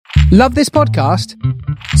Love this podcast?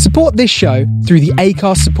 Support this show through the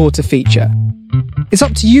Acast supporter feature. It's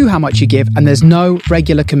up to you how much you give, and there's no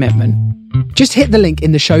regular commitment. Just hit the link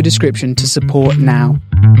in the show description to support now.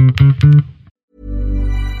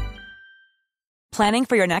 Planning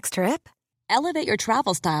for your next trip? Elevate your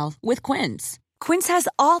travel style with Quince. Quince has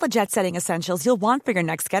all the jet-setting essentials you'll want for your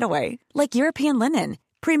next getaway, like European linen,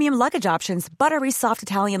 premium luggage options, buttery soft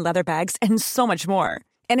Italian leather bags, and so much more.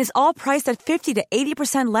 And is all priced at 50 to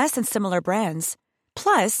 80% less than similar brands.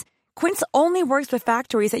 Plus, Quince only works with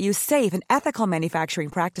factories that use safe and ethical manufacturing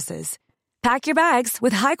practices. Pack your bags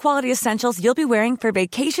with high-quality essentials you'll be wearing for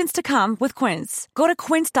vacations to come with Quince. Go to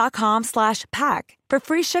quince.com/pack for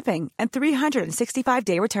free shipping and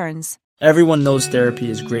 365-day returns. Everyone knows therapy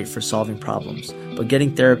is great for solving problems, but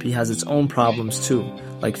getting therapy has its own problems too,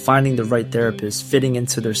 like finding the right therapist, fitting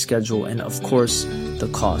into their schedule, and of course, the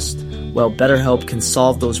cost. Well, BetterHelp can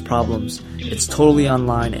solve those problems. It's totally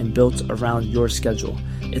online and built around your schedule.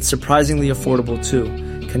 It's surprisingly affordable too.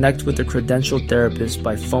 Connect with a credentialed therapist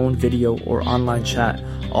by phone, video, or online chat,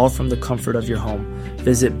 all from the comfort of your home.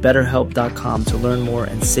 Visit BetterHelp.com to learn more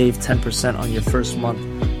and save 10% on your first month.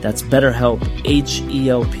 That's BetterHelp,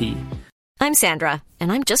 H-E-L-P. I'm Sandra,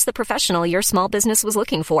 and I'm just the professional your small business was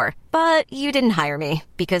looking for. But you didn't hire me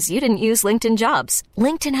because you didn't use LinkedIn Jobs.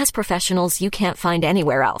 LinkedIn has professionals you can't find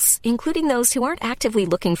anywhere else, including those who aren't actively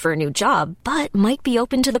looking for a new job, but might be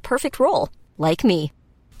open to the perfect role, like me.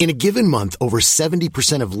 In a given month, over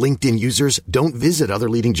 70% of LinkedIn users don't visit other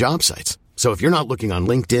leading job sites. So if you're not looking on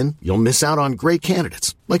LinkedIn, you'll miss out on great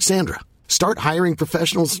candidates like Sandra. Start hiring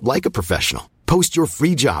professionals like a professional. Post your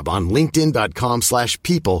free job on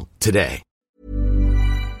linkedin.com/people today.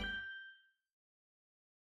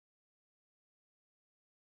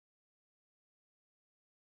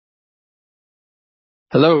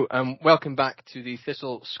 Hello and welcome back to the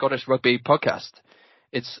Thistle Scottish Rugby podcast.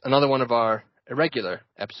 It's another one of our irregular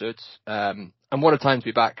episodes, and what a time to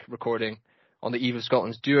be back recording on the eve of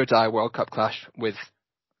Scotland's do-or-die World Cup clash with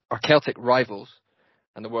our Celtic rivals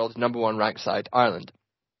and the world's number one ranked side, Ireland.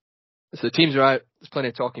 So the teams are out, there's plenty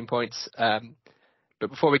of talking points, but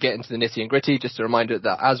before we get into the nitty and gritty, just a reminder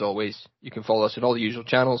that, as always, you can follow us on all the usual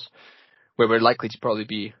channels, where we're likely to probably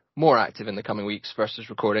be more active in the coming weeks versus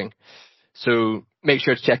recording. So make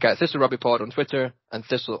sure to check out Thistle Rugby Pod on Twitter and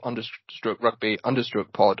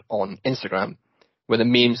Thistle_Rugby_pod on Instagram, where the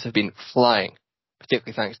memes have been flying,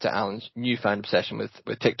 particularly thanks to Alan's newfound obsession with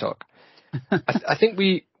TikTok. I think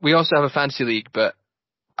we also have a fantasy league, but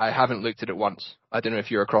I haven't looked at it once. I don't know if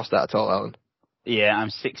you're across that at all, Alan. Yeah,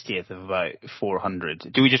 I'm 60th of about 400.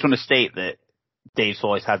 Do we just want to state that Dave's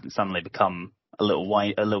voice hasn't suddenly become a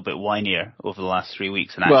little bit whinier over the last 3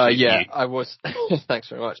 weeks? And well, yeah, I was. Thanks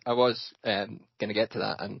very much. I was going to get to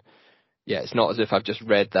that, and yeah, it's not as if I've just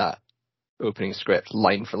read that opening script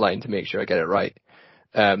line for line to make sure I get it right.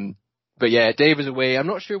 But yeah, Dave is away. I'm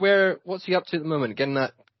not sure what's he up to at the moment. Getting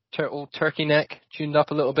that old turkey neck tuned up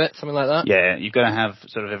a little bit, something like that. Yeah, you've got to have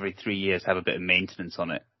sort of every 3 years have a bit of maintenance on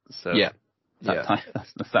it. So yeah,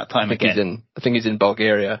 that's that time again. I think he's in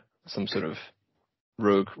Bulgaria, some sort of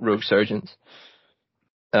rogue surgeons.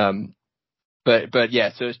 But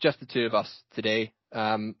yeah, so it's just the two of us today.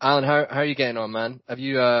 Alan, how are you getting on, man? Have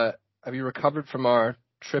you recovered from our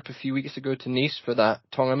trip a few weeks ago to Nice for that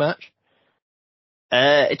Tonga match?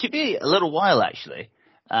 It took me a little while actually,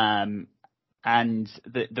 and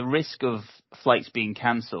the risk of flights being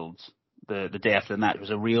cancelled the day after the match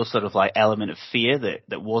was a real sort of like element of fear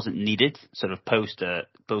that wasn't needed, sort of post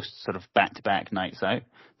sort of back-to-back nights out.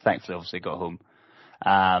 Thankfully, obviously got home.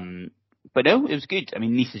 But no, it was good. I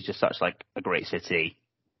mean, Nice is just such like a great city.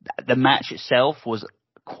 The match itself was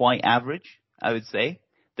quite average, I would say.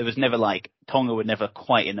 There was never Tonga were never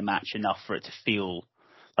quite in the match enough for it to feel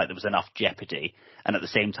like there was enough jeopardy. And at the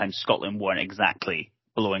same time, Scotland weren't exactly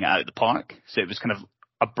blowing it out of the park. So it was kind of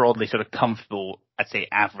a broadly sort of comfortable, I'd say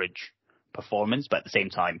average performance. But at the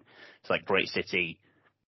same time, it's like great city,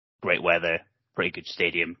 great weather, pretty good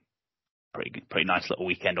stadium, pretty nice little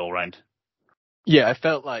weekend all round. Yeah, I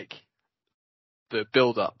felt like the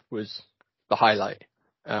build-up was the highlight,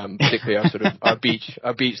 particularly our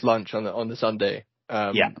beach lunch on the Sunday.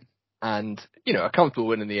 Yeah, and a comfortable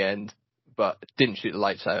win in the end, but didn't shoot the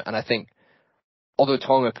lights out. And I think, although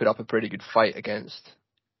Tonga put up a pretty good fight against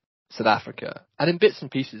South Africa and in bits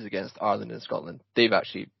and pieces against Ireland and Scotland, they've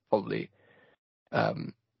actually probably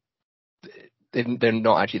they're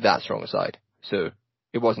not actually that strong a side. So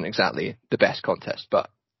it wasn't exactly the best contest, but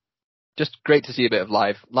just great to see a bit of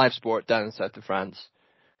live sport down in south of France.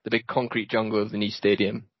 The big concrete jungle of the Nice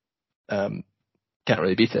Stadium. Can't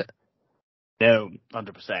really beat it. No,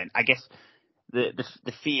 100%. I guess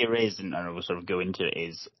the fear is, and we'll sort of go into it,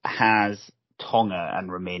 is has Tonga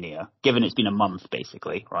and Romania, given it's been a month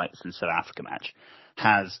basically, right, since the South Africa match,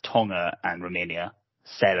 has Tonga and Romania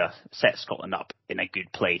set Scotland up in a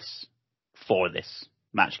good place for this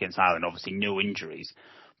match against Ireland? Obviously no injuries,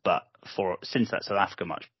 but since that South Africa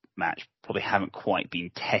match probably haven't quite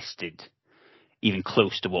been tested even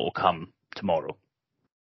close to what will come tomorrow.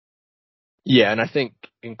 Yeah, and I think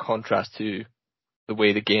in contrast to the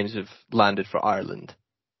way the games have landed for Ireland,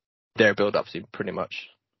 their build-up seemed pretty much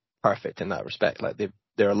perfect in that respect. Like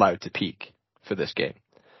they're allowed to peak for this game.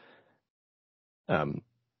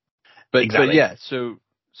 But yeah, so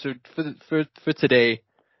for today,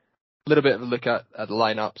 a little bit of a look at the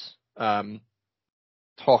lineups,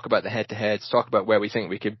 talk about the head-to-heads, talk about where we think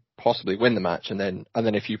we could possibly win the match, and then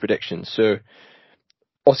a few predictions. So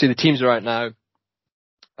obviously the teams are out now.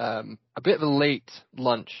 A bit of a late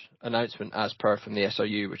lunch announcement as per from the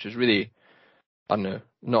SRU, which is really, I don't know,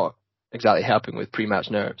 not exactly helping with pre-match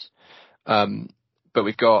nerves. But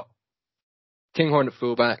we've got Kinghorn at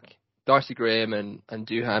fullback, Darcy Graham and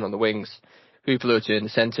Duhan on the wings, Hupelotu in the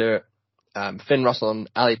centre, Finn Russell and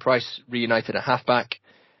Ali Price reunited at halfback,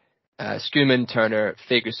 Schoeman, Turner,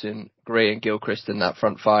 Fagerson, Gray and Gilchrist in that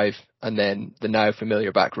front five, and then the now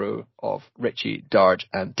familiar back row of Ritchie, Darge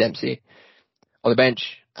and Dempsey. On the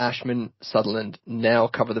bench, Ashman, Sutherland, Nell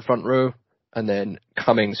cover the front row, and then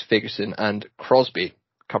Cummings, Fagerson and Crosby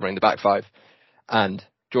covering the back five, and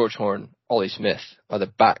George Horne, Ollie Smith are the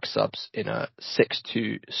back subs in a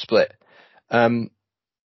 6-2 split. Alan,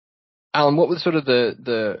 what were sort of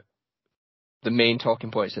the main talking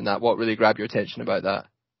points in that? What really grabbed your attention about that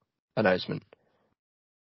announcement?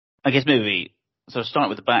 I guess maybe, so start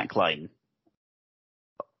with the back line.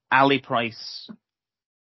 Ali Price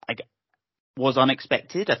was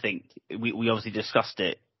unexpected. I think we obviously discussed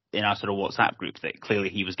it in our sort of WhatsApp group that clearly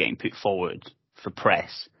he was getting put forward for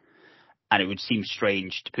press, and it would seem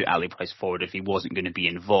strange to put Ali Price forward if he wasn't going to be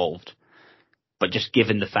involved. But just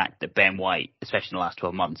given the fact that Ben White, especially in the last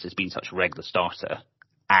 12 months, has been such a regular starter,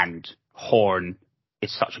 and Horne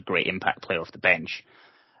is such a great impact player off the bench,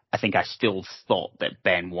 I think I still thought that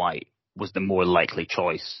Ben White was the more likely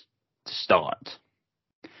choice to start.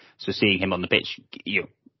 So seeing him on the pitch,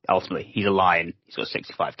 ultimately, he's a Lion, he's got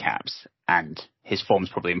 65 caps, and his form's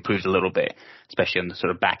probably improved a little bit, especially on the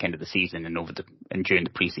sort of back end of the season and during the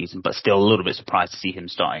preseason, but still a little bit surprised to see him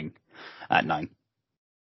starting at 9.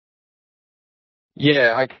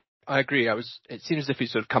 Yeah, I agree. It seems as if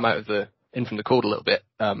he's sort of come out in from the cold a little bit.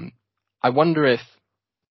 I wonder if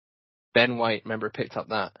Ben White, remember, picked up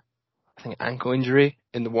that, I think, ankle injury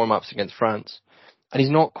in the warm-ups against France, and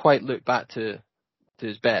he's not quite looked back to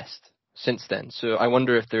his best since then. So I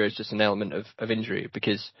wonder if there is just an element of injury,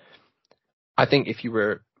 because I think if you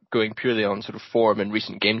were going purely on sort of form and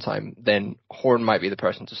recent game time, then Horne might be the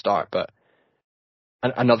person to start. But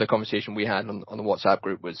another conversation we had on the WhatsApp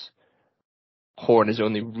group was Horne has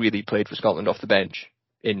only really played for Scotland off the bench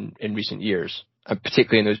in recent years, and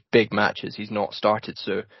particularly in those big matches, he's not started.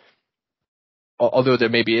 So although there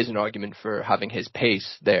maybe is an argument for having his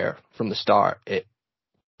pace there from the start,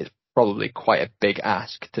 it's probably quite a big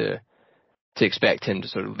ask to expect him to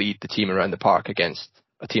sort of lead the team around the park against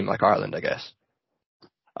a team like Ireland, I guess.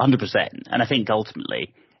 100%. And I think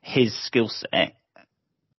ultimately his skill set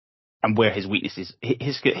and where his weaknesses,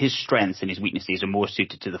 his strengths and his weaknesses are more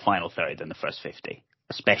suited to the final third than the first 50,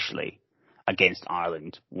 especially against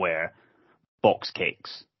Ireland, where box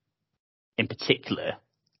kicks in particular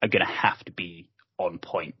are going to have to be on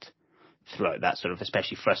point throughout that sort of,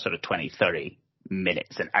 especially first sort of 20, 30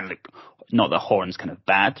 minutes. And like, not that Horne's kind of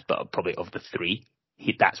bad, but probably of the three,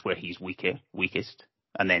 that's where he's weakest.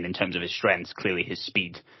 And then in terms of his strengths, clearly his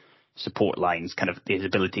speed, support lines, kind of his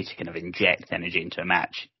ability to kind of inject energy into a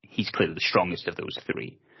match, he's clearly the strongest of those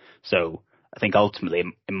three. So I think ultimately,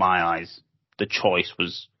 in my eyes, the choice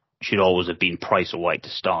should always have been Price or White to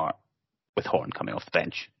start, with Horne coming off the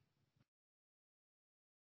bench.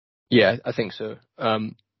 Yeah, I think so.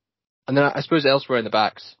 And then I suppose elsewhere in the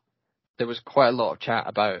backs, there was quite a lot of chat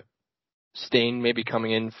about Steyn maybe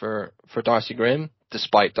coming in for Darcy Graham,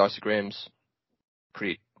 despite Darcy Graham's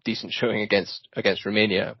pretty decent showing against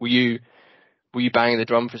Romania. Were you banging the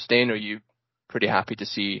drum for Steyn, or are you pretty happy to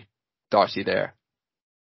see Darcy there?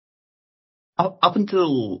 Up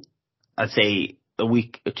until, I'd say, a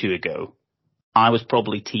week or two ago, I was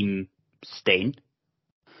probably team Steyn.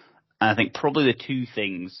 And I think probably the two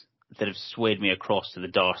things that have swayed me across to the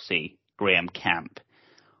Darcy Graham camp,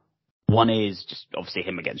 one is just obviously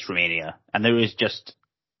him against Romania, and there is just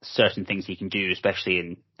certain things he can do,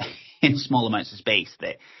 especially in small amounts of space,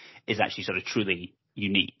 that is actually sort of truly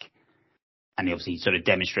unique. And he obviously sort of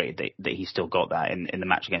demonstrated that he still got that in the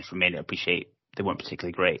match against Romania. I appreciate they weren't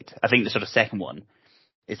particularly great. I think the sort of second one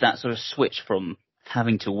is that sort of switch from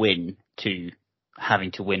having to win to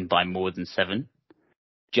having to win by more than 7.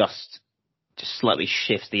 Just slightly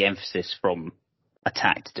shifts the emphasis from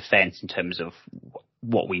attack to defence in terms of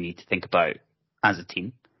what we need to think about as a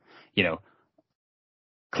team. You know,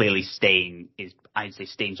 clearly I'd say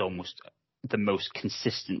Staines almost the most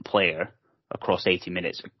consistent player across 80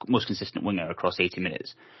 minutes, most consistent winger across 80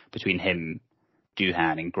 minutes between him,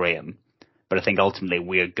 Duhan and Graham. But I think ultimately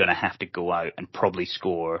we're going to have to go out and probably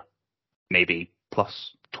score maybe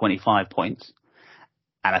plus 25 points.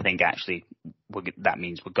 And I think actually that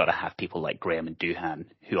means we've got to have people like Graham and Duhan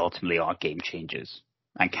who ultimately are game changers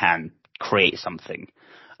and can create something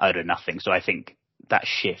out of nothing. So I think that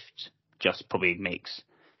shift just probably makes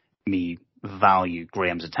me value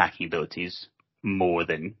Graham's attacking abilities more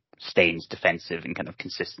than Staines' defensive and kind of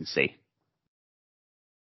consistency.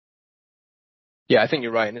 Yeah, I think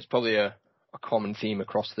you're right. And it's probably a common theme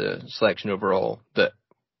across the selection overall that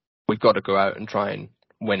we've got to go out and try and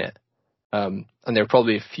win it. And there are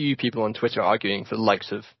probably a few people on Twitter arguing for the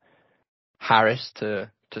likes of Harris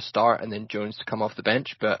to start and then Jones to come off the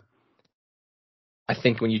bench. But I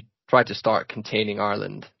think when you try to start containing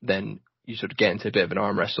Ireland, then you sort of get into a bit of an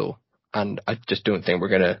arm wrestle. And I just don't think we're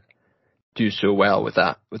going to do so well with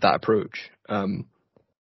that approach. I mean,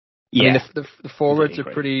 the forwards are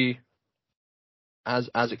pretty as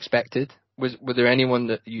expected. Were there anyone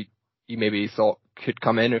that you maybe thought could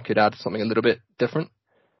come in or could add something a little bit different?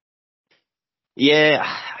 Yeah,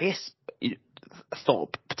 I guess I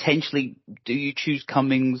thought potentially, do you choose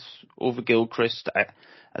Cummings over Gilchrist?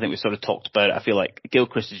 I think we sort of talked about it. I feel like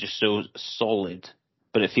Gilchrist is just so solid,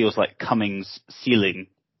 but it feels like Cummings' ceiling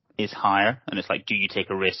is higher, and it's like, do you take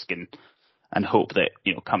a risk and hope that,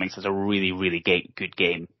 you know, Cummings has a really, really good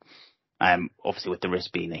game? Obviously with the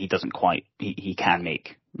risk being that he can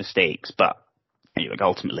make mistakes, but you know, like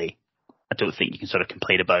ultimately, I don't think you can sort of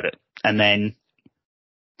complain about it. And then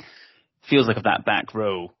feels like of that back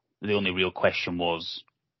row, the only real question was,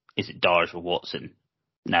 is it Darge or Watson?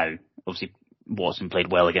 Now, obviously, Watson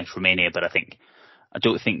played well against Romania, but I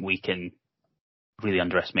don't think we can really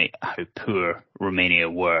underestimate how poor Romania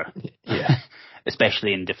were,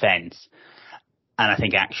 especially in defence. And I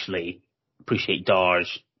think actually appreciate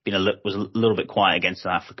Darge was a little bit quiet against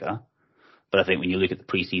South Africa, but I think when you look at the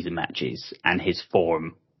pre-season matches and his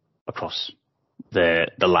form across the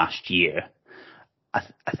last year, I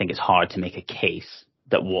think it's hard to make a case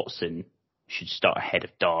that Watson should start ahead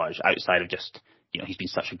of Darge outside of just, you know, he's been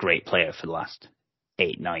such a great player for the last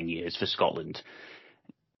 8-9 years for Scotland.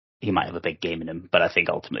 He might have a big game in him, but I think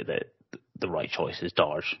ultimately the right choice is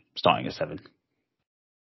Darge starting at 7.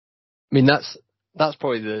 I mean, that's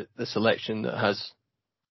probably the selection that has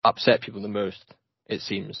upset people the most, it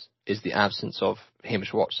seems, is the absence of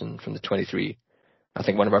Hamish Watson from the 23. I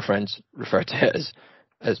think one of our friends referred to it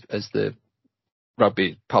as the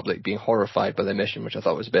rugby public being horrified by the mission, which I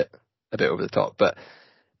thought was a bit over the top. But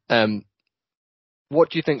what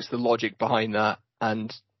do you think is the logic behind that?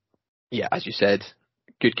 And yeah, as you said,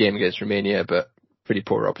 good game against Romania, but pretty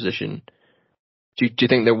poor opposition. Do you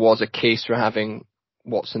think there was a case for having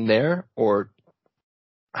Watson there, or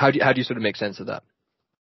how do you sort of make sense of that?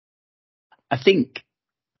 I think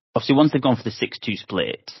obviously once they've gone for the 6-2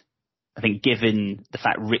 split, I think given the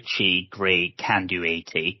fact Ritchie, Gray can do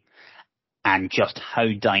 80, and just how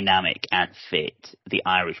dynamic and fit the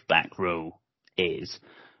Irish back row is,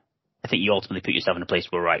 I think you ultimately put yourself in a place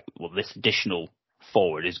where, right, well, this additional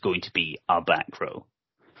forward is going to be our back row.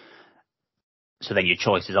 So then your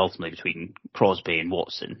choice is ultimately between Crosby and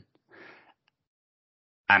Watson.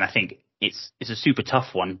 And I think it's a super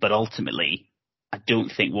tough one, but ultimately, I don't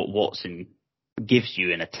think what Watson gives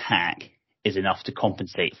you in attack is enough to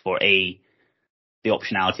compensate for the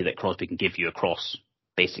optionality that Crosby can give you across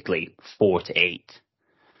basically 4 to 8,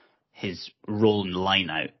 his role in the line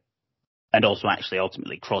out, and also actually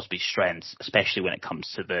ultimately Crosby's strengths, especially when it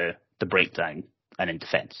comes to the breakdown and in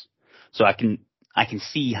defence. So I can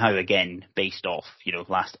see how, again, based off, you know,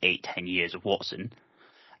 last 8-10 years of Watson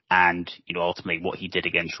and, you know, ultimately what he did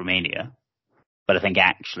against Romania. But I think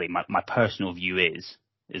actually my personal view is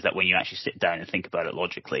that when you actually sit down and think about it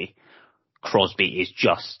logically, Crosby is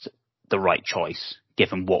just the right choice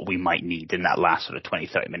given what we might need in that last sort of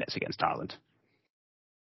 20-30 minutes against Ireland.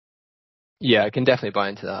 Yeah, I can definitely buy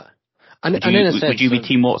into that. And would you be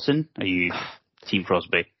Team Watson? Or are you Team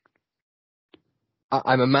Crosby?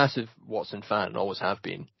 I'm a massive Watson fan and always have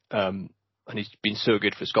been. And he's been so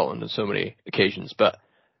good for Scotland on so many occasions. But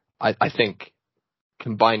I think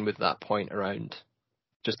combined with that point around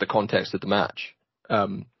just the context of the match,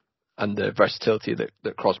 I and the versatility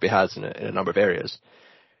that Crosby has in a number of areas.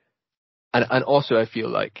 And also I feel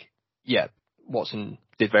like, yeah, Watson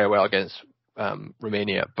did very well against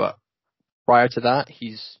Romania, but prior to that,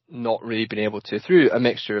 he's not really been able to, through a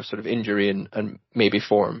mixture of sort of injury and maybe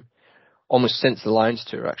form, almost since the Lions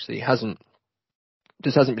tour actually, hasn't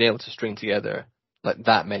been able to string together like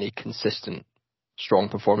that many consistent, strong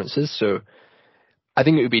performances. So I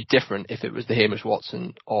think it would be different if it was the Hamish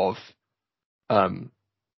Watson of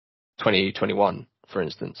 2021, for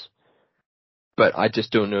instance. But I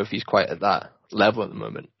just don't know if he's quite at that level at the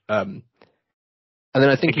moment. And then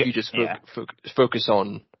I think if you just focus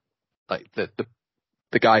on like the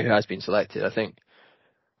guy who has been selected, I think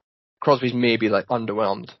Crosby's maybe like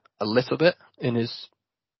underwhelmed a little bit in his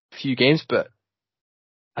few games, but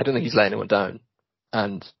I don't think he's let anyone down.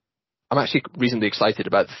 And I'm actually reasonably excited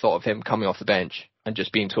about the thought of him coming off the bench and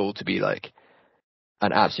just being told to be like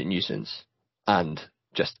an absolute nuisance and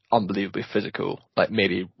just unbelievably physical, like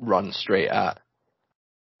maybe run straight at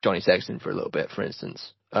Johnny Sexton for a little bit, for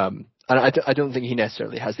instance. And I don't think he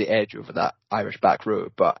necessarily has the edge over that Irish back row,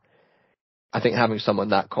 but I think having someone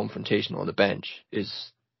that confrontational on the bench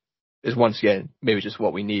is once again maybe just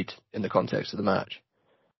what we need in the context of the match.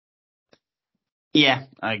 Yeah,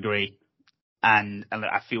 I agree. And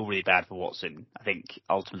I feel really bad for Watson. I think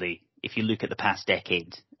ultimately, if you look at the past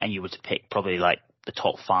decade and you were to pick probably like the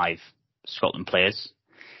top 5 Scotland players,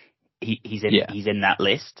 he's in that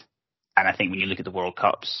list. And I think when you look at the World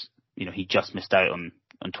Cups, you know, he just missed out on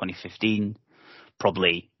 2015.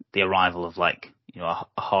 Probably the arrival of like, you know,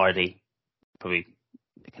 a Hardy probably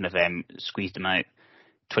kind of squeezed him out.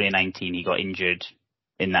 2019, he got injured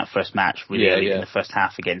in that first match really early in the first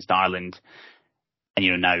half against Ireland. And,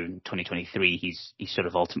 you know, now in 2023, he's sort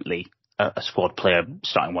of ultimately a squad player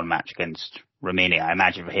starting one match against Romania. I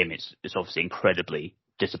imagine for him, it's obviously incredibly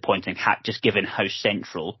disappointing, just given how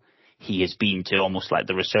central he has been to almost like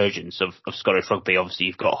the resurgence of Scottish rugby. Obviously,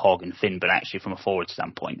 you've got Hogg and Finn, but actually from a forward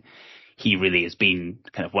standpoint, he really has been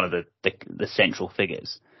kind of one of the central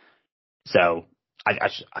figures. So I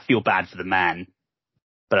feel bad for the man,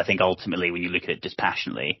 but I think ultimately when you look at it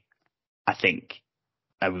dispassionately, I think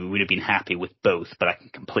we would have been happy with both, but I can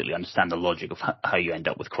completely understand the logic of how you end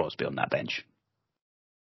up with Crosby on that bench.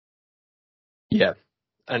 Yeah,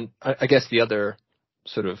 and I guess the other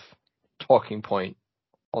sort of talking point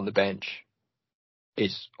on the bench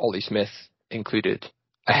is Ollie Smith included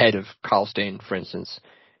ahead of Kyle Steyn, for instance.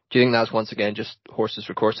 Do you think that's once again just horses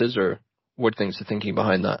for courses, or what things are thinking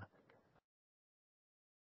behind that?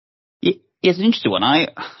 Yeah, it's an interesting one.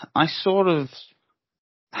 I sort of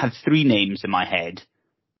had 3 names in my head.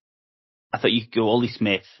 I thought you could go Ollie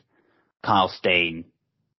Smith, Kyle Steyn,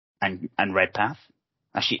 and Redpath.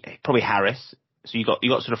 Actually, probably Harris. So you got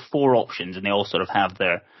sort of 4 options, and they all sort of have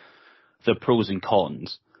their pros and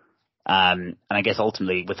cons. And I guess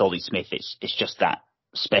ultimately with Ollie Smith, it's just that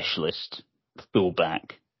specialist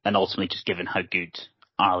fullback, and ultimately just given how good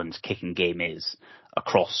Ireland's kicking game is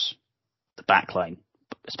across the back line,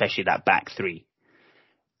 especially that back 3.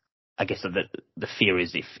 I guess the fear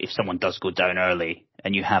is if someone does go down early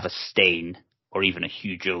and you have a Steyn or even a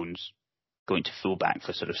Hugh Jones going to fullback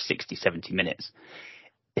for sort of 60, 70 minutes,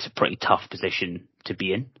 it's a pretty tough position to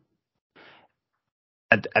be in.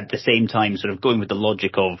 At the same time, sort of going with the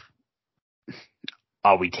logic of,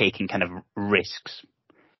 are we taking kind of risks?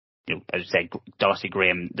 You know, as I said, Darcy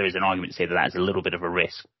Graham, there is an argument to say that is a little bit of a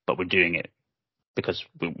risk, but we're doing it because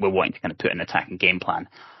we're wanting to kind of put an attacking game plan.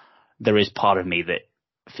 There is part of me that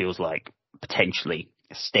feels like potentially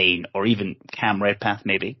Steyn or even Cam Redpath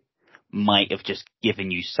maybe might have just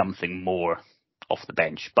given you something more off the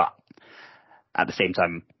bench. But at the same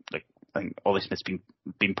time, like, I think Ollie Smith's been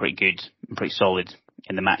pretty good and pretty solid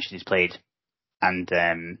in the matches he's played. And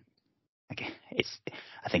I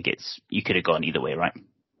think you could have gone either way, right?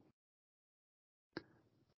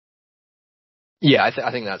 Yeah,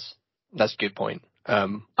 I think that's a good point. I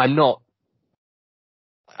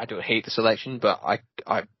don't hate the selection, but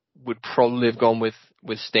I would probably have gone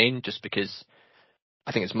with Steyn just because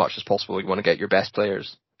I think as much as possible you want to get your best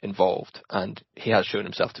players involved, and he has shown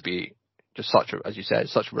himself to be just such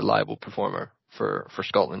a reliable performer for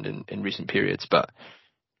Scotland in recent periods. But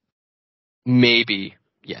maybe,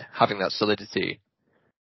 having that solidity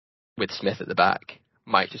with Smith at the back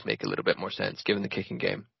might just make a little bit more sense given the kicking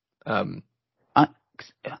game. I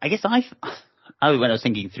guess when I was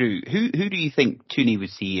thinking through, who do you think Tooney would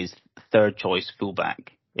see as third choice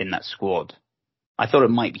fullback in that squad? I thought it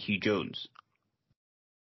might be Hugh Jones.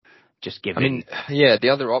 Just given, the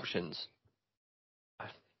other options.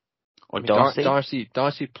 Or Darcy.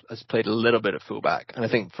 Darcy has played a little bit of fullback, and I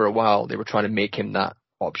think for a while they were trying to make him that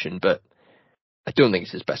option, but I don't think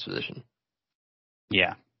it's his best position.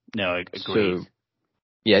 Yeah, no, agreed. So,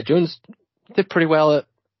 yeah, Jones did pretty well at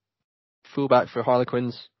fullback for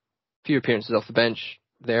Harlequins. Few appearances off the bench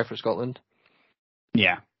there for Scotland.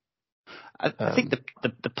 Yeah. I think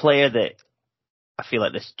the player that I feel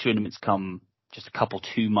like this tournament's come just a couple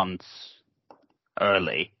 2 months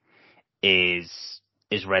early is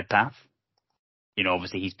Redpath. You know,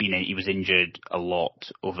 obviously he was injured a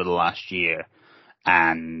lot over the last year,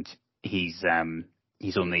 and he's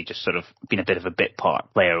only just sort of been a bit of a bit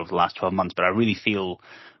part player over the last 12 months. But I really feel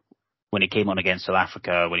when he came on against South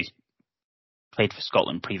Africa, when he's played for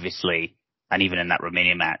Scotland previously, and even in that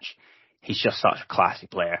Romania match, he's just such a classy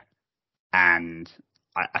player. And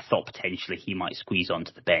I thought potentially he might squeeze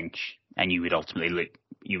onto the bench, and you would ultimately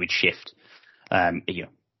shift,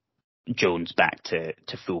 Jones back to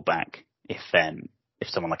fullback if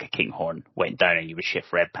someone like a Kinghorn went down, and you would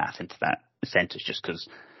shift Redpath into that centres, just because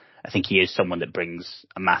I think he is someone that brings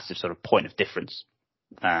a massive sort of point of difference.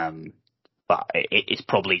 But it's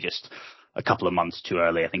probably just a couple of months too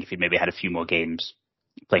early. I think if he'd maybe had a few more games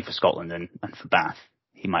playing for Scotland and for Bath,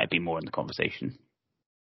 he might be more in the conversation.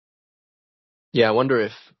 Yeah, I wonder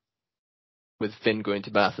if with Finn going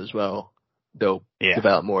to Bath as well, they'll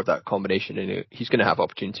develop more of that combination. And he's going to have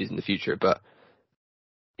opportunities in the future, but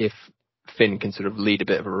if Finn can sort of lead a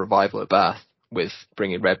bit of a revival at Bath with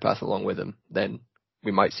bringing Redpath along with him, then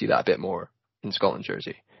we might see that a bit more in Scotland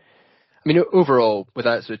jersey. I mean, overall,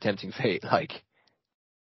 without sort of tempting fate, like,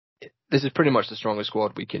 this is pretty much the strongest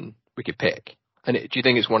squad we could pick. And do you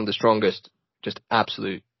think it's one of the strongest, just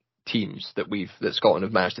absolute teams that Scotland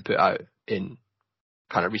have managed to put out in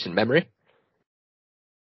kind of recent memory?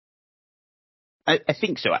 I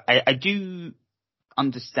think so. I do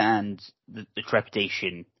understand the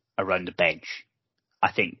trepidation around the bench.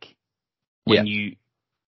 I think I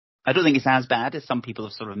don't think it's as bad as some people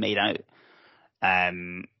have sort of made out.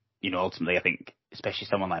 Ultimately, I think especially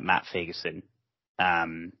someone like Matt Fagerson,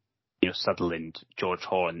 Sutherland, George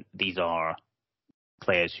Horn, these are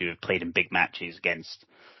players who have played in big matches against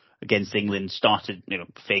England.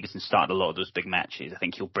 Fagerson started a lot of those big matches. I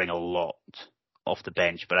think he'll bring a lot off the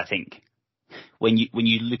bench, but I think when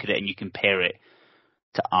you look at it and you compare it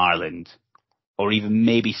to Ireland, or even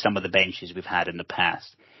maybe some of the benches we've had in the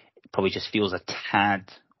past, it probably just feels a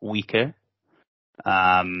tad weaker.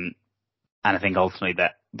 And I think ultimately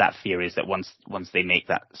that fear is that once they make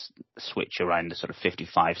that switch around the sort of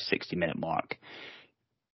 55, 60 minute mark,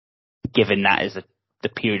 given that is the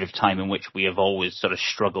period of time in which we have always sort of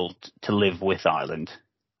struggled to live with Ireland,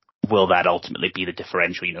 will that ultimately be the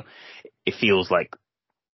differential? It feels like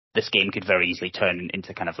this game could very easily turn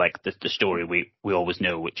into kind of like the story we always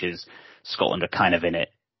know, which is Scotland are kind of in it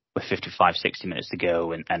with 55, 60 minutes to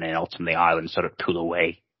go, and then ultimately Ireland sort of pull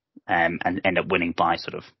away and end up winning by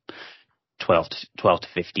sort of 12 to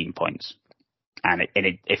 15 points. And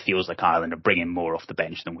it feels like Ireland are bringing more off the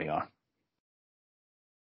bench than we are.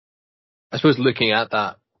 I suppose looking at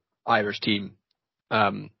that Irish team,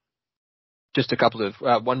 just a couple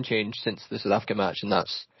of one change since the South Africa match, and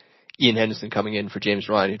that's Ian Henderson coming in for James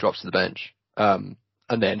Ryan, who drops to the bench, and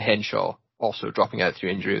then Henshaw also dropping out through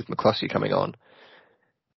injury with McCluskey coming on.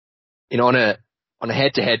 On a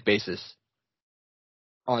head-to-head basis,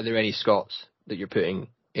 are there any Scots that you're putting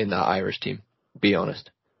in that Irish team? Be honest.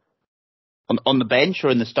 On the bench or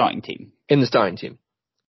in the starting team? In the starting team.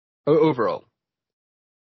 Overall.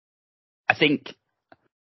 I think,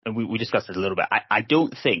 and we discussed it a little bit, I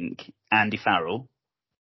don't think Andy Farrell,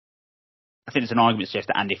 I think there's an argument to suggest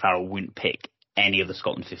that Andy Farrell wouldn't pick any of the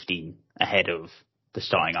Scotland 15 ahead of the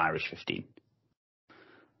starting Irish 15.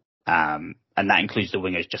 And that includes the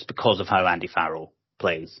wingers just because of how Andy Farrell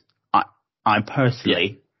plays. I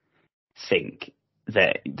personally think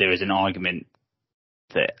that there is an argument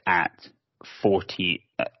that at 40,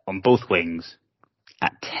 on both wings,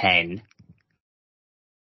 at 10,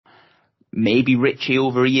 maybe Ritchie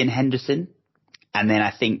over Ian Henderson. And then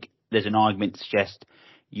I think there's an argument to suggest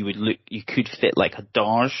you could fit like a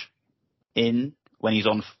Darge in when he's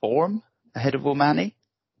on form ahead of O'Mahony.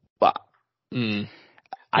 But I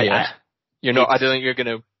don't think you're going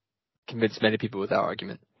to convince many people with that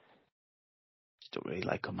argument. Just don't really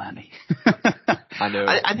like O'Mahony. I know,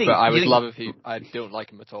 but I would love if I don't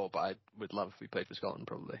like him at all, but I would love if we played for Scotland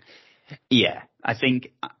probably. Yeah, I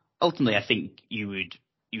think ultimately you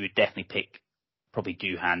would definitely pick probably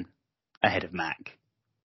Duhan ahead of Mac.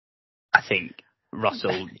 I think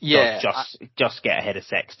Russell just get ahead of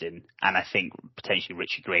Sexton, and I think potentially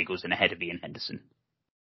Richie Gray goes in ahead of Ian Henderson.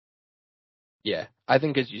 Yeah, I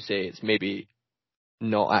think as you say, it's maybe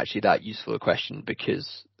not actually that useful a question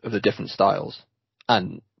because of the different styles,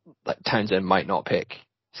 and like Townsend might not pick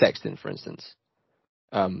Sexton, for instance,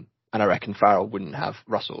 And I reckon Farrell wouldn't have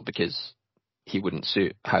Russell because he wouldn't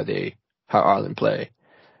suit how Ireland play.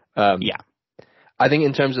 Yeah. I think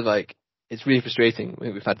in terms of like, it's really frustrating.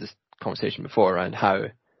 We've had this conversation before around how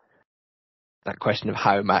that question of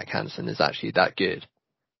how Mack Hansen is actually that good.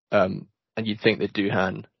 And you'd think that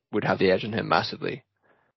Duhan would have the edge on him massively.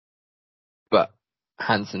 But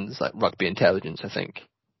Hansen's like rugby intelligence, I think,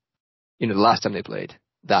 the last time they played,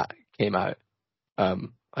 that came out,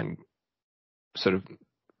 and sort of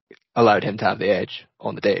allowed him to have the edge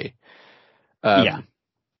on the day.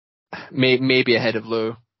 Maybe ahead of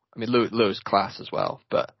Lowe. I mean, Lowe's class as well,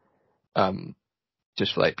 but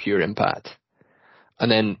just for like pure impact.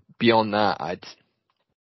 And then beyond that, I'd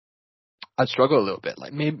struggle a little bit.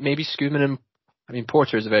 Like maybe Schoeman and, I mean,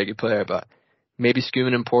 Porter is a very good player, but maybe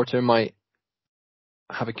Schoeman and Porter might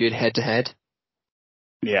have a good head-to-head.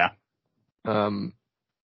 Yeah. Beyond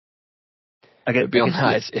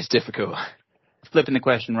that, it's difficult. Flipping the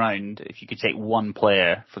question round, if you could take one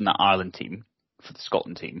player from that Ireland team for the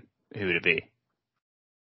Scotland team, who would it be?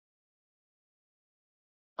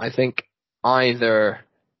 I think it'd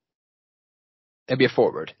be a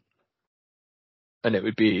forward, and it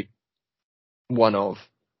would be one of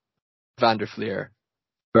Van der Fleer,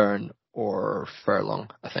 Byrne, or Furlong,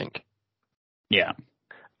 I think. Yeah.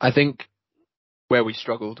 I think where we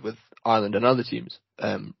struggled with Ireland and other teams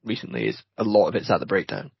recently is a lot of it's at the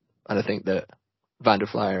breakdown. And I think that Van der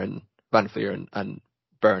Fleer and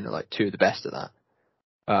Byrne are like two of the best at that,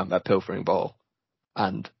 at pilfering ball.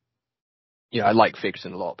 And, I like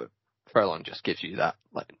Fagerson a lot, but Furlong just gives you that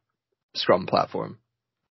like scrum platform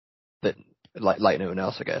that like no one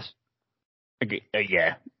else, I guess.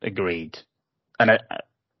 Yeah, agreed. And I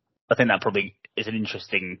think that probably is an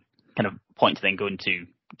interesting kind of point to then go into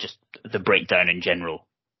just the breakdown in general.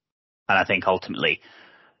 And I think ultimately,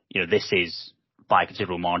 this is by a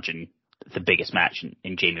considerable margin the biggest match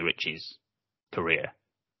in Jamie Ritchie's career.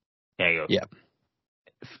 Yeah.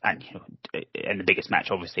 And the biggest match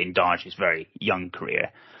obviously in Darge's very young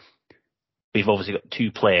career. We've obviously got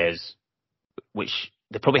two players which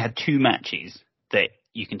they probably had two matches that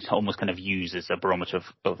you can almost kind of use as a barometer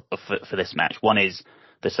for this match. One is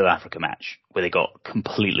the South Africa match where they got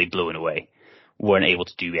completely blown away, weren't able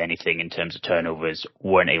to do anything in terms of turnovers,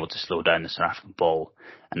 weren't able to slow down the South African ball,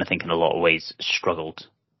 and I think in a lot of ways struggled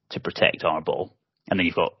to protect our ball. And then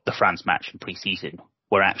you've got the France match in pre-season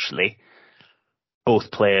where actually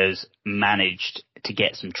both players managed to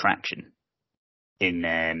get some traction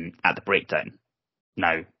at the breakdown.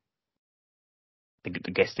 Now, I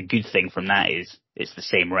guess the good thing from that is it's the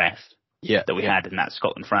same ref that we had in that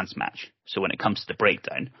Scotland-France match. So when it comes to the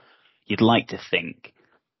breakdown, you'd like to think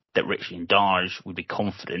that Ritchie and Darge would be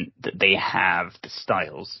confident that they have the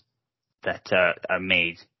styles that are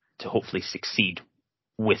made to hopefully succeed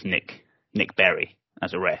with Nick Berry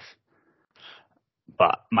as a ref.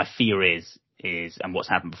 But my fear is, and what's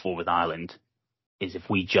happened before with Ireland, is if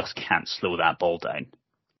we just can't slow that ball down,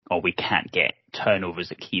 or we can't get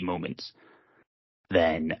turnovers at key moments,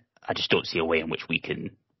 then I just don't see a way in which we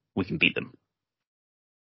can beat them.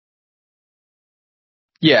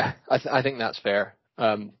 Yeah, I think that's fair.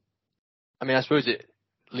 I mean, I suppose it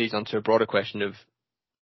leads on to a broader question of,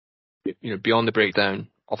 beyond the breakdown,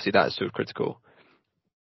 obviously that is so critical,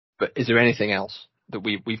 but is there anything else that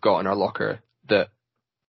we've got in our locker that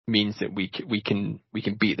means that we can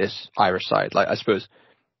beat this Irish side? Like, I suppose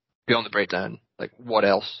beyond the breakdown, like what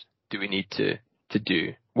else do we need to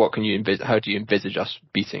do? What can you how do you envisage us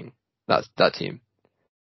beating that team?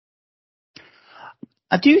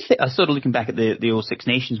 I do think, I was sort of looking back at the All Six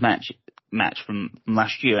Nations match from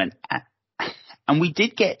last year, and we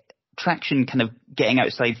did get traction kind of getting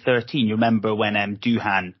outside 13. You remember when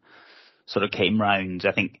Duhan sort of came round?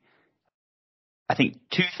 I think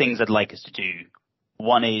two things I'd like us to do.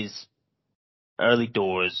 One is early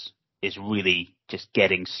doors is really just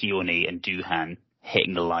getting Sione and Duhan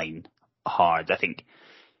hitting the line hard. I think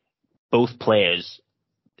both players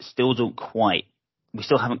we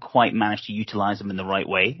still haven't quite managed to utilise them in the right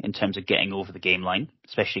way in terms of getting over the game line,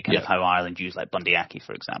 especially kind of how Ireland use like Bundyaki,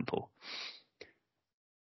 for example.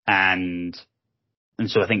 And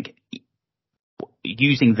so I think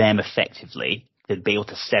using them effectively to be able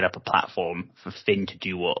to set up a platform for Finn to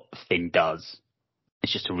do what Finn does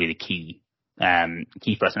is just a really key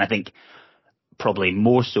for us. And I think probably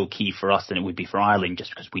more so key for us than it would be for Ireland, just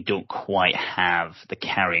because we don't quite have the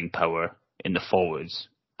carrying power in the forwards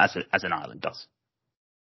as an Ireland does.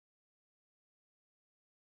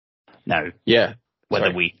 Now,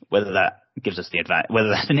 whether that gives us the advantage, whether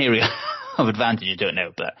that's an area of advantage, I don't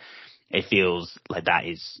know, but it feels like that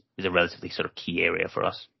is a relatively sort of key area for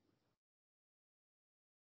us.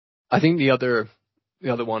 I think the other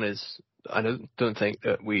the other one is, I don't think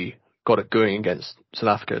that we got it going against South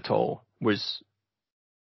Africa at all, was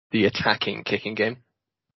the attacking kicking game.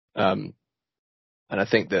 And I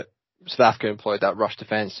think that South Africa employed that rush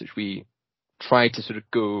defence, which we tried to sort of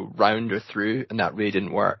go round or through, and that really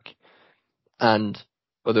didn't work. And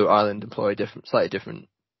although Ireland employ a slightly different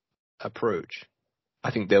approach,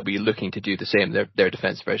 I think they'll be looking to do the same. Their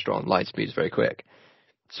defence is very strong, line speed is very quick.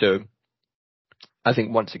 So I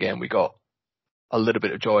think once again we got a little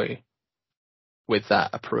bit of joy with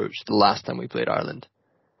that approach the last time we played Ireland.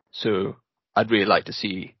 So I'd really like to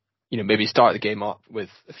see, maybe start the game up with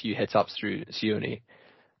a few hit-ups through Sione,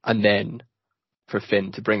 and then for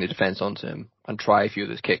Finn to bring the defence onto him and try a few of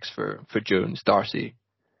those kicks for Jones, Darcy,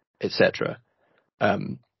 etc.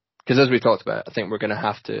 Because as we talked about, I think we're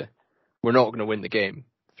not going to win the game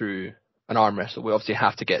through an arm wrestle. We obviously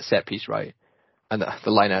have to get set piece right, and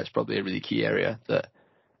the line out is probably a really key area that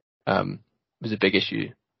was a big issue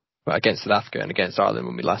against South Africa and against Ireland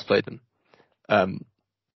when we last played them.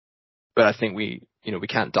 But I think we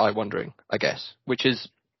can't die wondering, I guess, which is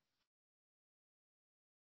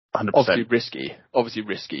 100%. Obviously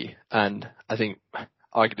risky. And I think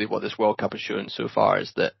arguably what this World Cup has shown so far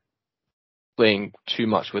is that playing too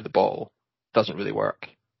much with the ball doesn't really work,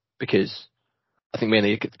 because I think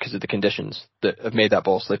mainly because of the conditions that have made that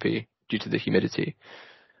ball slippy due to the humidity.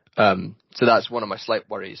 So that's one of my slight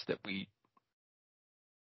worries, that we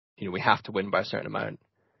have to win by a certain amount.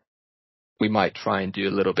 We might try and do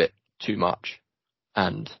a little bit too much,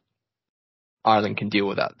 and Ireland can deal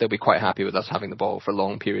with that. They'll be quite happy with us having the ball for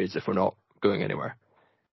long periods if we're not going anywhere.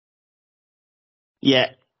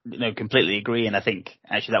 Yeah, no, completely agree. And I think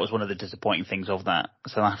actually that was one of the disappointing things of that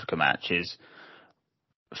South Africa match, is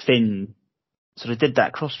Finn sort of did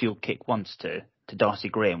that crossfield kick once to Darcy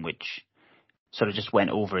Graham, which sort of just went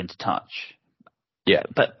over into touch. Yeah,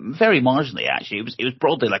 but very marginally actually. It was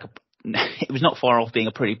broadly like it was not far off being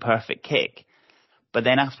a pretty perfect kick. But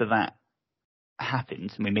then after that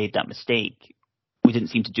happened and we made that mistake, we didn't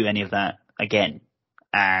seem to do any of that again,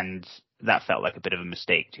 and that felt like a bit of a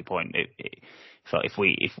mistake. To your point, it felt if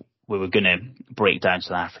we were going to break down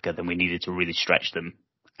South Africa, then we needed to really stretch them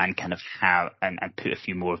and kind of have and put a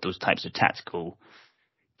few more of those types of tactical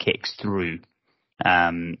kicks through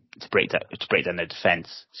to break down their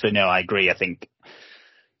defence. So no, I agree. I think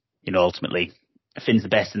ultimately Finn's the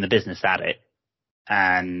best in the business at it,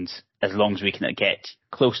 and as long as we can get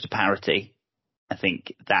close to parity, I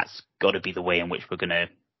think that's got to be the way in which we're going to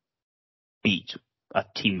beat a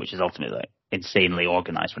team which is ultimately insanely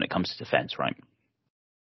organised when it comes to defence, right?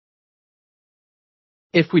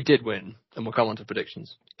 If we did win, and we'll come on to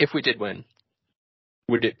predictions, if we did win,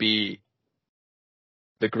 would it be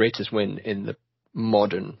the greatest win in the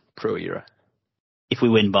modern pro era? If we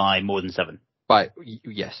win by more than 7?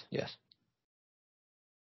 Yes.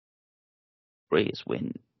 Greatest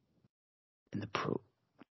win in the pro.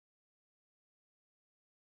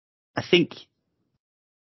 I think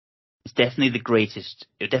it's definitely the greatest.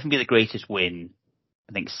 It would definitely be the greatest win,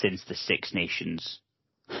 I think, since the Six Nations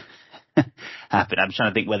happened. I'm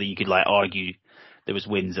trying to think whether you could argue there was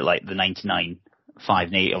wins at the 99,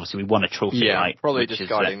 5-8. Obviously, we won a trophy, right? I'm probably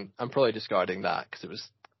discarding that because it was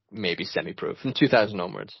maybe semi-pro from 2000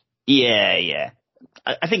 onwards. Yeah.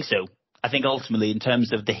 I think so. I think ultimately, in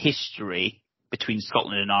terms of the history between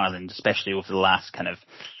Scotland and Ireland, especially over the last kind of,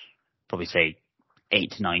 probably say,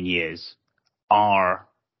 8 to 9 years, our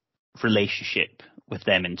relationship with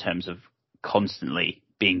them in terms of constantly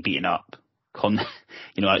being beaten up,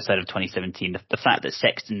 outside of 2017, the fact that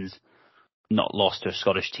Sexton's not lost to a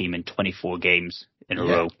Scottish team in 24 games in a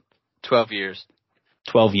row. 12 years.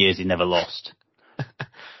 12 years he never lost.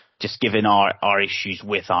 Just given our issues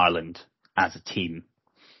with Ireland as a team.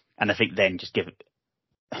 And I think then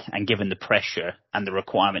given the pressure and the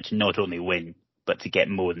requirement to not only win, but to get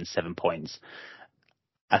more than 7 points,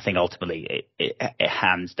 I think ultimately it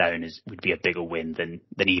hands down would be a bigger win than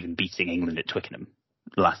even beating England at Twickenham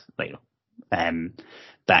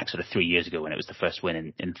back sort of 3 years ago when it was the first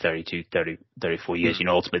win in 34 years.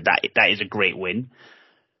 Ultimately that is a great win.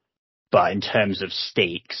 But in terms of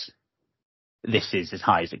stakes, this is as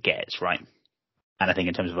high as it gets, right? And I think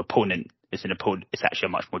in terms of opponent, it's actually a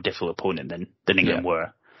much more difficult opponent than England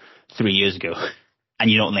were 3 years ago. And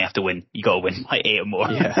you don't only have to win, you got to win by 8 or more.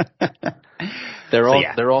 Yeah.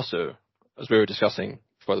 They're also, as we were discussing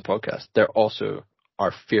for the podcast, they're also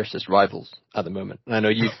our fiercest rivals at the moment. And I know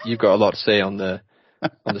you've got a lot to say on the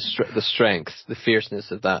strength, the fierceness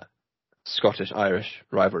of that Scottish-Irish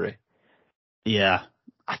rivalry. Yeah,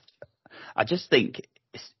 I just think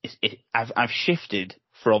I've shifted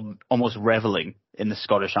from almost reveling in the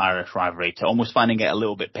Scottish-Irish rivalry to almost finding it a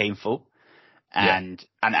little bit painful. And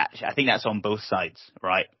actually, I think that's on both sides,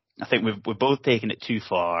 right? I think we've both taken it too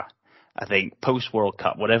far. I think post World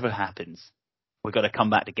Cup, whatever happens, we've got to come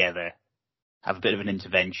back together, have a bit of an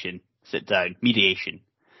intervention, sit down, mediation,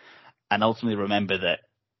 and ultimately remember that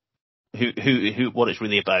what it's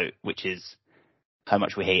really about, which is how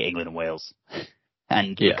much we hate England and Wales,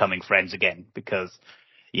 and becoming friends again. Because,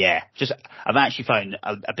 I've actually found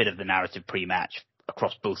a bit of the narrative pre-match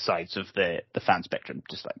across both sides of the fan spectrum,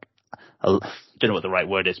 just like, I don't know what the right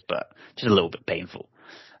word is, but just a little bit painful.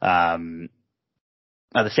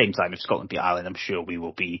 At the same time, if Scotland beat Ireland, I'm sure we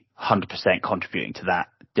will be 100% contributing to that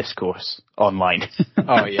discourse online.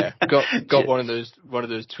 Oh yeah, got one of those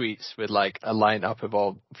tweets with like a lineup of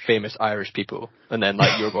all famous Irish people, and then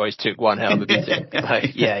like your boys took one hell of a beating.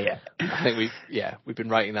 Like, I think we've been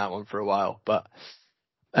writing that one for a while, but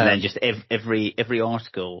and then just every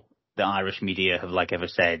article the Irish media have like ever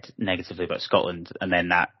said negatively about Scotland, and then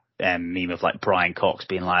that meme of like Brian Cox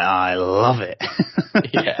being like, I love it.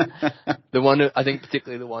 Yeah. The one, I think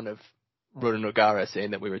particularly the one of Ronan O'Gara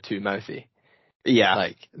saying that we were too mouthy. Yeah.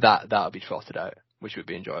 Like that'll be trotted out, which would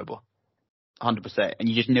be enjoyable. 100%. And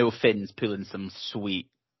you just know Finn's pulling some sweet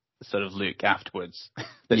sort of look afterwards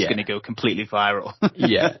that's going to go completely viral.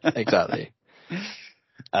 Yeah, exactly.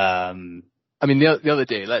 I mean, the other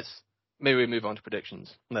day, maybe we move on to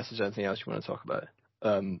predictions, unless there's anything else you want to talk about.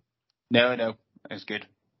 No, it's good.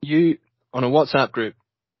 You, on a WhatsApp group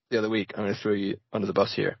the other week, I'm going to throw you under the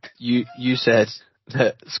bus here. You said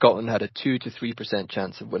that Scotland had a 2 to 3%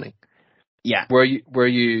 chance of winning. Yeah.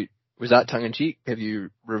 Was that tongue in cheek? Have you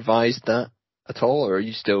revised that at all, or are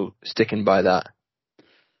you still sticking by that?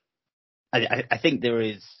 I think there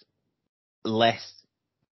is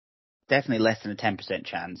definitely less than a 10%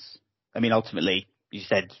 chance. I mean, ultimately, you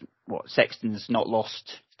said, Sexton's not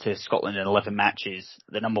lost to Scotland in 11 matches,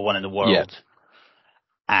 the number one in the world. Yeah.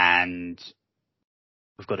 And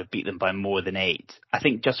we've got to beat them by more than 8. I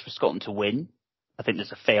think just for Scotland to win, I think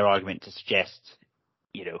there's a fair argument to suggest,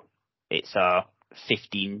 it's a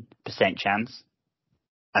 15% chance.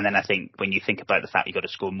 And then I think when you think about the fact you've got to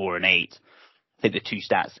score more than 8, I think the two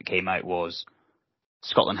stats that came out was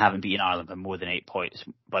Scotland haven't beaten Ireland by more than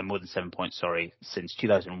 7 points, since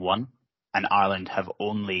 2001. And Ireland have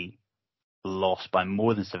only lost by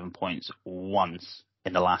more than 7 points once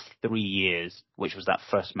in the last 3 years, which was that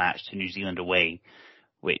first match to New Zealand away,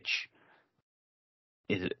 which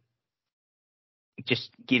just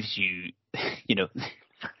gives you,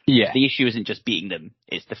 the issue isn't just beating them.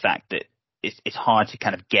 It's the fact that it's hard to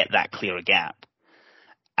kind of get that clearer gap.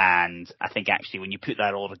 And I think actually when you put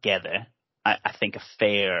that all together, I think a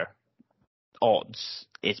fair odds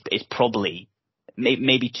is probably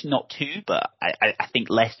maybe not 2, but I think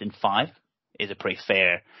less than 5 is a pretty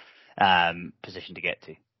fair position to get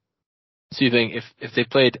to. So you think if they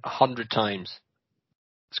played 100 times,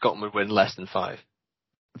 Scotland would win less than 5?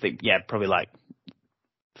 I think, probably like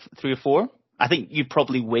 3 or 4. I think you'd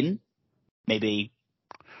probably win maybe,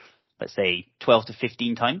 let's say, 12 to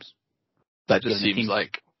 15 times. That just seems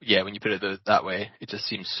like, when you put it that way, it just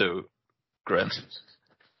seems so grim.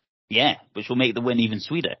 Yeah, which will make the win even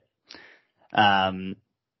sweeter. I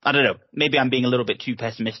don't know. Maybe I'm being a little bit too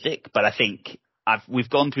pessimistic, but I think we've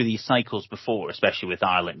gone through these cycles before, especially with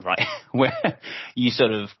Ireland, right? Where you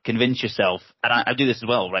sort of convince yourself, and I do this as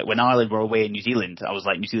well, right? When Ireland were away in New Zealand, I was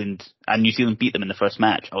like, New Zealand beat them in the first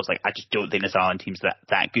match. I was like, I just don't think this Ireland team's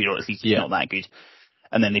that good, or at least it's not that good.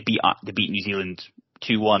 And then they beat New Zealand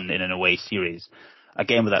 2-1 in an away series.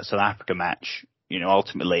 Again, with that South Africa match,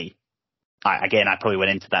 ultimately, I probably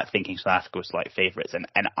went into that thinking South Africa was slight favourites, and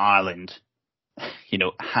Ireland,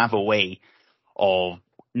 have a way of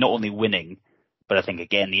not only winning, but I think,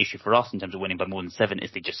 again, the issue for us in terms of winning by more than 7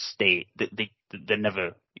 is they just stay. They're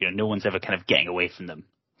never, no one's ever kind of getting away from them.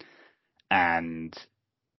 And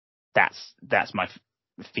that's my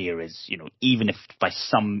fear is, even if by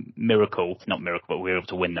some miracle, not miracle, but we're able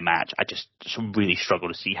to win the match, I just really struggle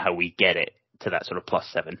to see how we get it to that sort of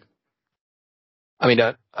 +7. I mean,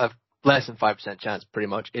 a less than 5% chance pretty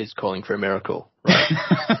much is calling for a miracle, right?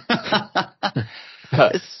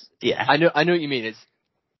 Yeah. I know what you mean.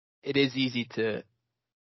 It is easy to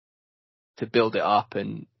build it up,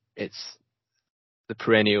 and it's the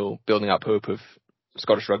perennial building up hope of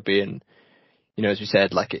Scottish rugby, and as you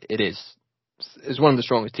said, like it's one of the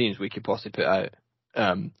strongest teams we could possibly put out.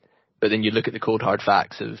 But then you look at the cold hard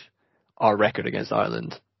facts of our record against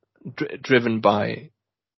Ireland, driven by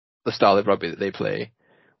the style of rugby that they play,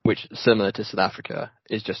 which, similar to South Africa,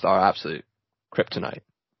 is just our absolute kryptonite.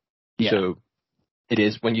 Yeah. So it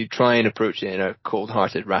is, when you try and approach it in a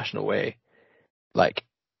cold-hearted, rational way, like,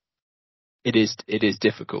 it is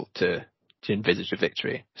difficult to envisage a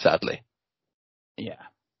victory, sadly. Yeah.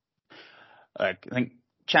 I think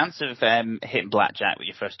chance of hitting blackjack with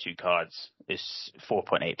your first two cards is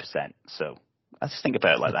 4.8%. So I just think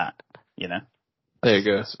about it like that, you know. There you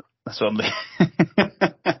go. That's what I'm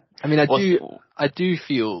I mean, I do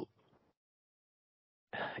feel,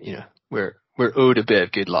 you know, we're owed a bit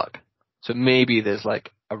of good luck. So maybe there's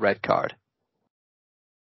like a red card.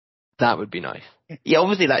 That would be nice. Yeah,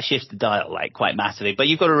 obviously that shifts the dial like quite massively. But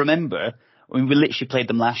you've got to remember, when we literally played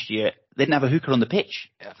them last year, they didn't have a hooker on the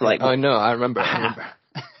pitch. Yeah, like, oh no, I remember.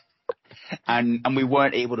 And we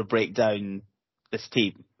weren't able to break down this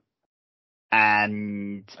team.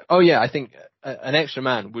 And oh yeah, I think an extra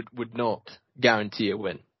man would not guarantee a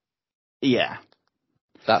win. Yeah,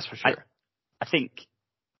 that's for sure. I think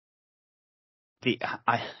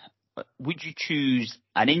would you choose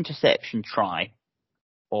an interception try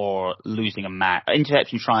or losing a match?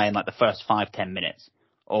 Interception try in like the first 5-10 minutes,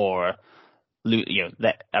 or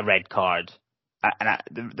a red card. And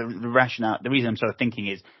the rationale, the reason I'm sort of thinking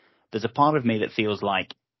is, there's a part of me that feels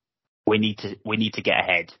like we need to get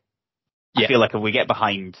ahead. Yeah. I feel like if we get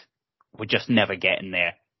behind, we're just never getting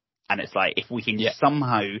there. And it's like, if we can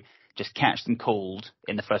somehow just catch them cold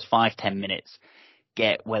in the first 5-10 minutes,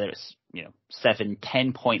 get whether it's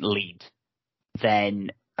 7-10 point lead,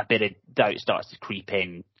 then a bit of doubt starts to creep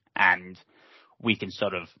in, and we can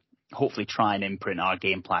sort of hopefully try and imprint our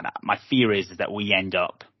game plan. My fear is that we end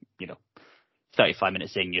up 35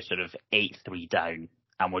 minutes in, you're sort of 8-3 down,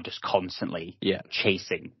 and we're just constantly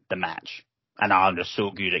chasing the match. And Ireland are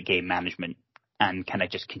so good at game management and kind of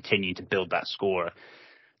just continue to build that score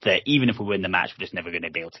that even if we win the match, we're just never going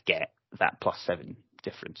to be able to get that +7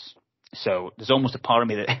 difference. So there's almost a part of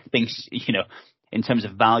me that thinks, in terms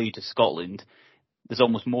of value to Scotland, there's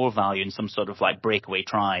almost more value in some sort of like breakaway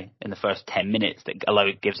try in the first 10 minutes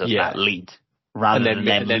that gives us that lead, rather than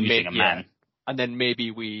them losing a man. And then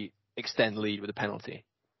maybe we extend the lead with a penalty.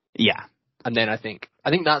 Yeah. And then I think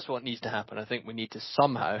that's what needs to happen. I think we need to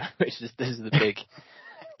somehow, this is the big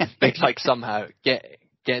like somehow get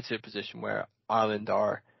to a position where Ireland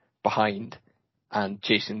are behind and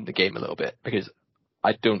chasing the game a little bit, because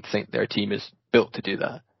I don't think their team is built to do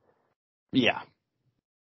that. Yeah.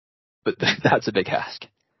 But that's a big ask.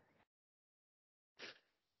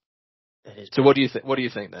 So what do you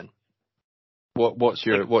think then? What's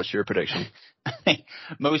your prediction? I think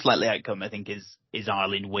most likely outcome, I think, is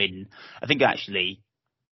Ireland win. I think actually,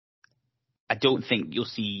 I don't think you'll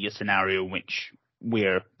see a scenario in which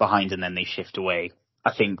we're behind and then they shift away.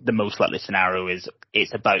 I think the most likely scenario is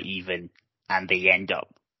it's about even and they end up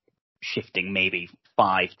shifting maybe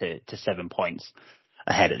 5 to 7 points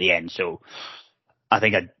ahead at the end. So I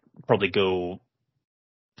think I'd probably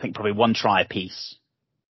probably one try apiece,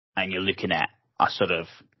 and you're looking at a sort of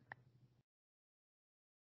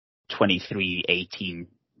 23-18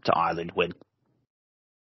 to Ireland win.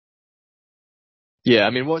 Yeah, I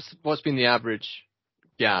mean, what's been the average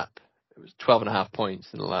gap? It was 12.5 points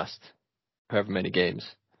in the last however many games.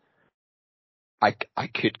 I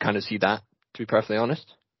could kind of see that, to be perfectly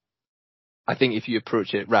honest. I think if you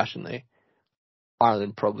approach it rationally,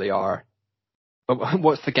 Ireland probably are.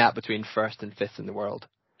 What's the gap between first and fifth in the world?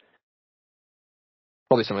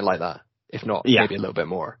 Probably something like that, if not maybe a little bit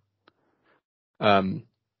more. I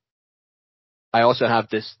also have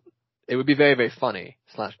this. It would be very, very funny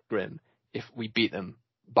 / grim if we beat them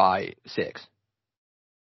by 6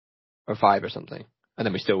 or 5 or something, and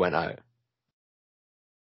then we still went out.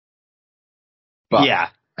 But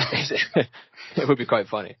it would be quite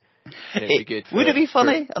funny. It'd be good. Would it be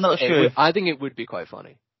funny? I'm not sure. I think it would be quite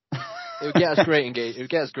funny. It would get us great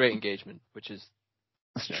engagement, which is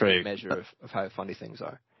a measure of how funny things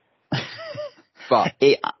are. But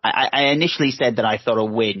I initially said that I thought a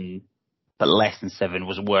win, but less than 7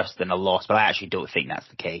 was worse than a loss, but I actually don't think that's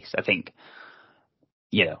the case. I think,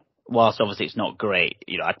 whilst obviously it's not great,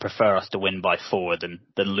 I'd prefer us to win by 4 than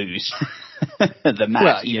lose the match,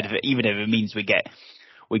 well, even if it means we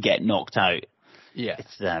get knocked out. Yeah.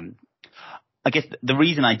 It's I guess the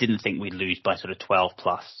reason I didn't think we'd lose by sort of 12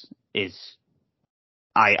 plus is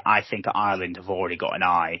I think Ireland have already got an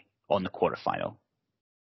eye on the quarterfinal,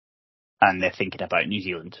 and they're thinking about New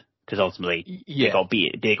Zealand, because ultimately they got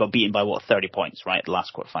beaten by 30 points, right? The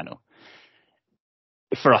last quarterfinal.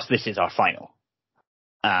 For us, this is our final.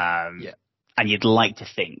 And you'd like to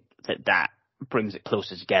think that brings it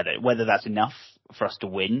closer together. Whether that's enough for us to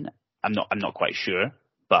win, I'm not quite sure.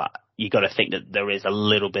 But you got to think that there is a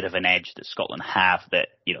little bit of an edge that Scotland have. That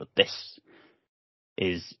this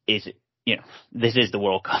is the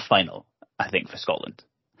World Cup final, I think, for Scotland.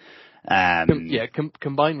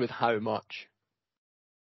 Combined with how much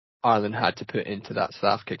Ireland had to put into that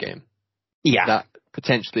South Africa game. Yeah,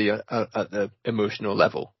 potentially at the emotional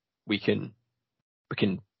level, we can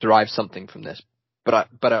derive something from this. But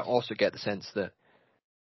I also get the sense that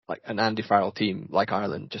like an Andy Farrell team like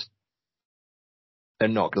Ireland, just they're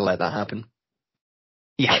not going to let that happen.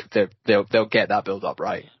 Yeah, like they'll get that build up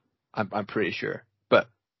right. I'm pretty sure. But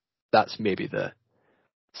that's maybe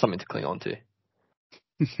something to cling on to.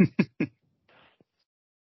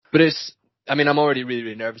 But I'm already really,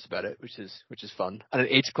 really nervous about it, which is fun. And an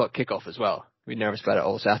 8:00 kickoff as well. We're nervous about it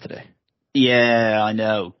all Saturday. Yeah, I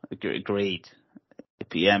know. Agreed.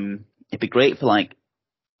 It'd be great for like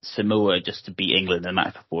Samoa just to beat England in the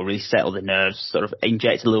match before, really settle the nerves, sort of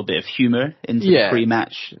inject a little bit of humour into the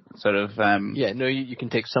pre-match sort of. Yeah, no, you can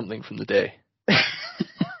take something from the day.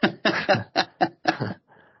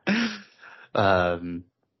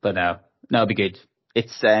 But no, it'd be good. It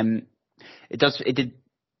did.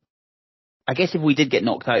 I guess if we did get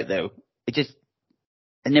knocked out though, it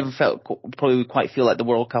never probably quite feel like the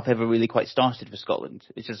World Cup ever really quite started for Scotland.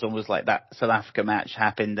 It's just almost like that South Africa match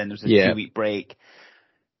happened, then there was a 2-week break.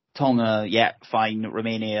 Tonga, fine,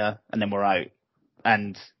 Romania, and then we're out.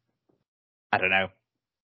 And I don't know.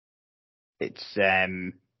 It's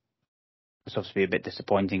obviously a bit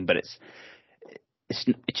disappointing, but it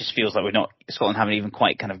just feels like Scotland haven't even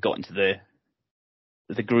quite kind of got into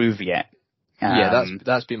the groove yet.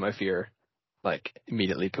 That's been my fear. Like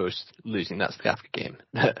immediately post losing that South Africa game,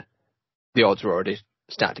 the odds were already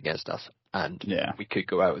stacked against us, and we could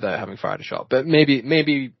go out without having fired a shot. But maybe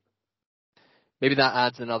that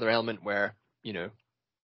adds another element where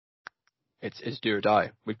it's do or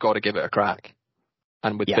die. We've got to give it a crack,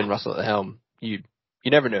 and with Finn Russell at the helm, you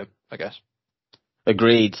never know, I guess.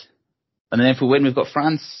 Agreed. And then if we win, we've got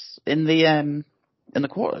France in the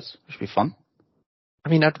quarters, which would be fun. I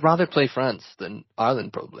mean, I'd rather play France than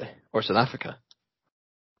Ireland, probably, or South Africa.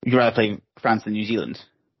 You'd rather play France than New Zealand?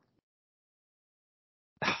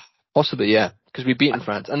 Possibly, yeah, because we've beaten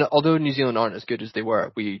France. And although New Zealand aren't as good as they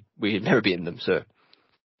were, we had never beaten them, so...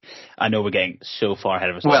 I know we're getting so far ahead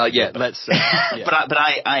of ourselves. Well, yeah, let's... Yeah. But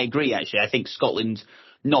I agree, actually. I think Scotland,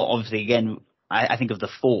 not obviously, again, I think of the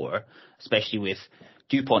four, especially with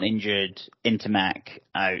Dupont injured, Intermac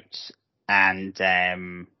out, and...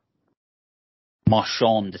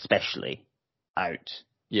 Marchand especially out.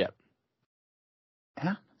 Yeah.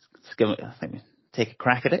 Yeah. Let's take a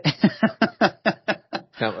crack at it. I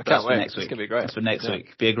can't wait. Next week. It's going to be great. That's for next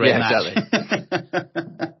week. Be a great match.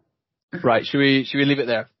 Exactly. Right. Should we leave it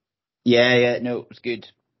there? Yeah. No, it was good.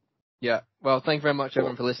 Yeah. Well, thank you very much,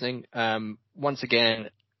 everyone, for listening. Once again,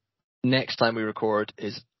 next time we record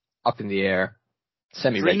is up in the air,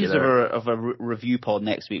 semi-regular. Dreams of a review pod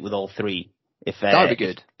next week with all three. That would be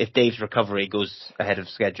good. If Dave's recovery goes ahead of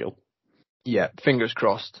schedule. Yeah, fingers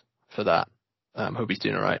crossed for that. Hope he's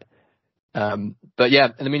doing all right. But yeah,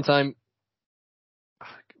 in the meantime,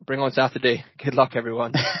 bring on Saturday. Good luck,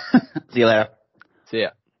 everyone. See you later. See ya.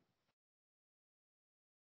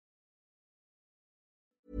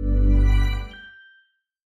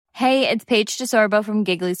 Hey, it's Paige DeSorbo from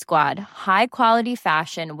Giggly Squad. High quality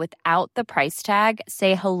fashion without the price tag.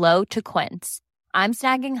 Say hello to Quince. I'm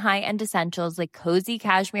snagging high-end essentials like cozy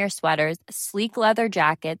cashmere sweaters, sleek leather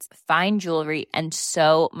jackets, fine jewelry, and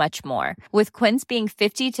so much more. With Quince being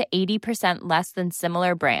 50 to 80% less than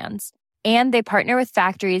similar brands. And they partner with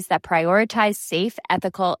factories that prioritize safe,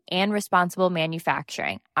 ethical, and responsible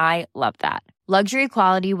manufacturing. I love that. Luxury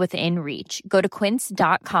quality within reach. Go to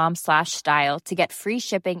quince.com/style to get free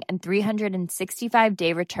shipping and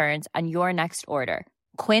 365-day returns on your next order.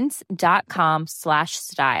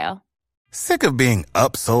 Quince.com/style. Sick of being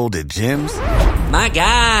upsold at gyms? My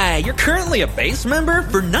guy, you're currently a base member?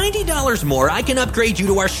 For $90 more, I can upgrade you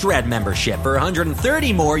to our Shred membership. For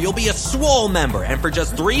 $130 more, you'll be a Swole member. And for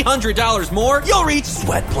just $300 more, you'll reach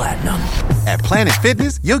Sweat Platinum. At Planet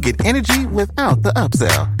Fitness, you'll get energy without the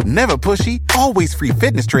upsell. Never pushy, always free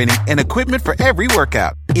fitness training and equipment for every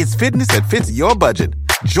workout. It's fitness that fits your budget.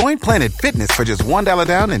 Join Planet Fitness for just $1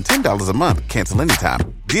 down and $10 a month. Cancel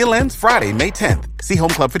anytime. Deal ends Friday, May 10th. See Home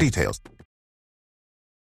Club for details.